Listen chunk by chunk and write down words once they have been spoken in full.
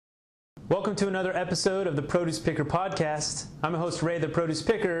Welcome to another episode of the Produce Picker Podcast. I'm your host, Ray, the Produce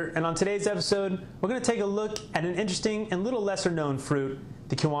Picker, and on today's episode, we're going to take a look at an interesting and little lesser known fruit,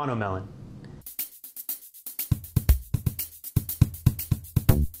 the Kiwano melon.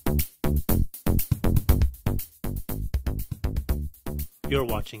 You're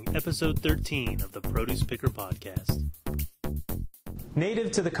watching episode 13 of the Produce Picker Podcast.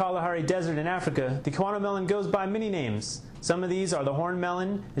 Native to the Kalahari Desert in Africa, the Kiwano melon goes by many names. Some of these are the horn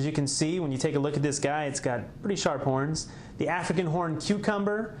melon. As you can see, when you take a look at this guy, it's got pretty sharp horns. The African horn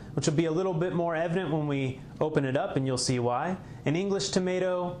cucumber, which will be a little bit more evident when we open it up, and you'll see why. An English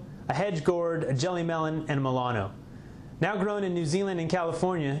tomato, a hedge gourd, a jelly melon, and a Milano. Now grown in New Zealand and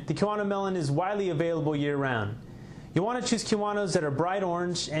California, the Kiwano melon is widely available year-round. You want to choose Kiwanos that are bright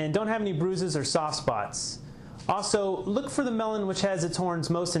orange and don't have any bruises or soft spots. Also, look for the melon which has its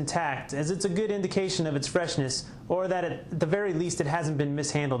horns most intact, as it's a good indication of its freshness, or that at the very least it hasn't been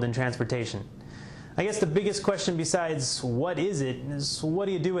mishandled in transportation. I guess the biggest question besides what is it is what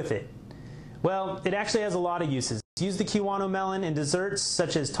do you do with it? Well, it actually has a lot of uses. Use the Kiwano melon in desserts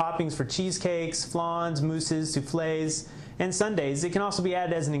such as toppings for cheesecakes, flans, mousses, soufflés, and sundaes. It can also be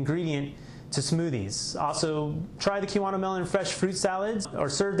added as an ingredient to smoothies. Also, try the Kiwano melon in fresh fruit salads or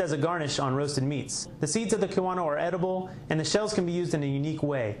served as a garnish on roasted meats. The seeds of the Kiwano are edible, and the shells can be used in a unique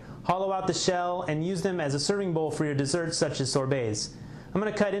way. Hollow out the shell and use them as a serving bowl for your desserts such as sorbets. I'm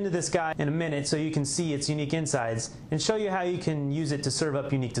going to cut into this guy in a minute so you can see its unique insides and show you how you can use it to serve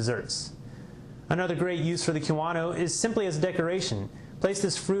up unique desserts. Another great use for the Kiwano is simply as a decoration. Place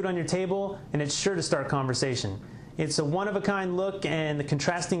this fruit on your table and it's sure to start conversation. It's a one-of-a-kind look, and the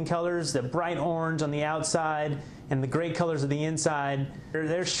contrasting colors, the bright orange on the outside and the great colors of the inside,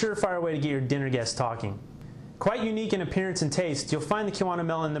 they're a surefire way to get your dinner guests talking. Quite unique in appearance and taste, you'll find the Kiwano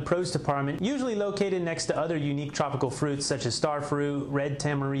melon in the produce department, usually located next to other unique tropical fruits such as starfruit, red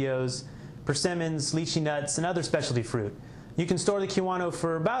tamarillos, persimmons, lychee nuts, and other specialty fruit. You can store the Kiwano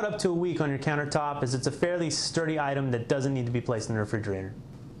for about up to a week on your countertop, as it's a fairly sturdy item that doesn't need to be placed in the refrigerator.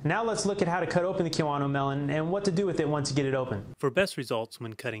 Now let's look at how to cut open the Kiwano melon and what to do with it once you get it open. For best results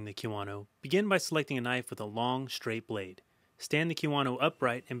when cutting the Kiwano, begin by selecting a knife with a long, straight blade. Stand the Kiwano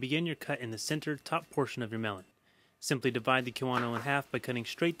upright and begin your cut in the center top portion of your melon. Simply divide the Kiwano in half by cutting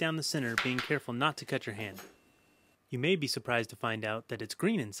straight down the center, being careful not to cut your hand. You may be surprised to find out that it's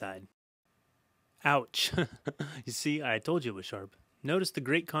green inside. Ouch! You see, I told you it was sharp. Notice the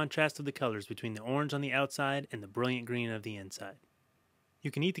great contrast of the colors between the orange on the outside and the brilliant green of the inside. You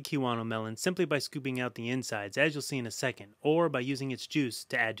can eat the Kiwano melon simply by scooping out the insides, as you'll see in a second, or by using its juice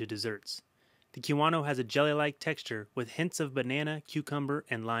to add to desserts. The Kiwano has a jelly-like texture with hints of banana, cucumber,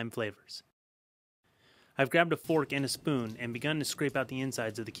 and lime flavors. I've grabbed a fork and a spoon and begun to scrape out the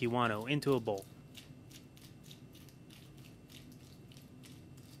insides of the Kiwano into a bowl.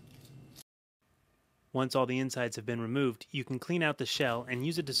 Once all the insides have been removed, you can clean out the shell and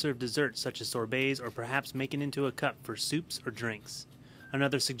use it to serve desserts such as sorbets, or perhaps make it into a cup for soups or drinks.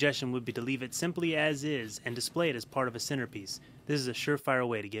 Another suggestion would be to leave it simply as is and display it as part of a centerpiece. This is a surefire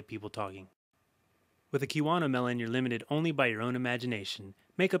way to get people talking. With a Kiwano melon, you're limited only by your own imagination.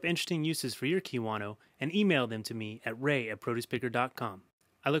 Make up interesting uses for your Kiwano and email them to me at ray@producepicker.com.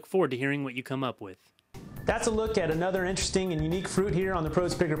 I look forward to hearing what you come up with. That's a look at another interesting and unique fruit here on the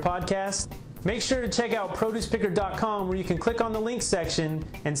Produce Picker Podcast. Make sure to check out producepicker.com, where you can click on the links section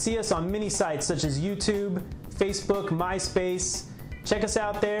and see us on many sites such as YouTube, Facebook, MySpace. Check us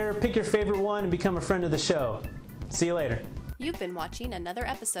out there, pick your favorite one, and become a friend of the show. See you later. You've been watching another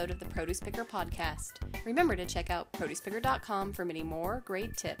episode of the Produce Picker Podcast. Remember to check out producepicker.com for many more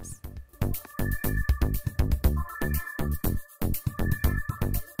great tips.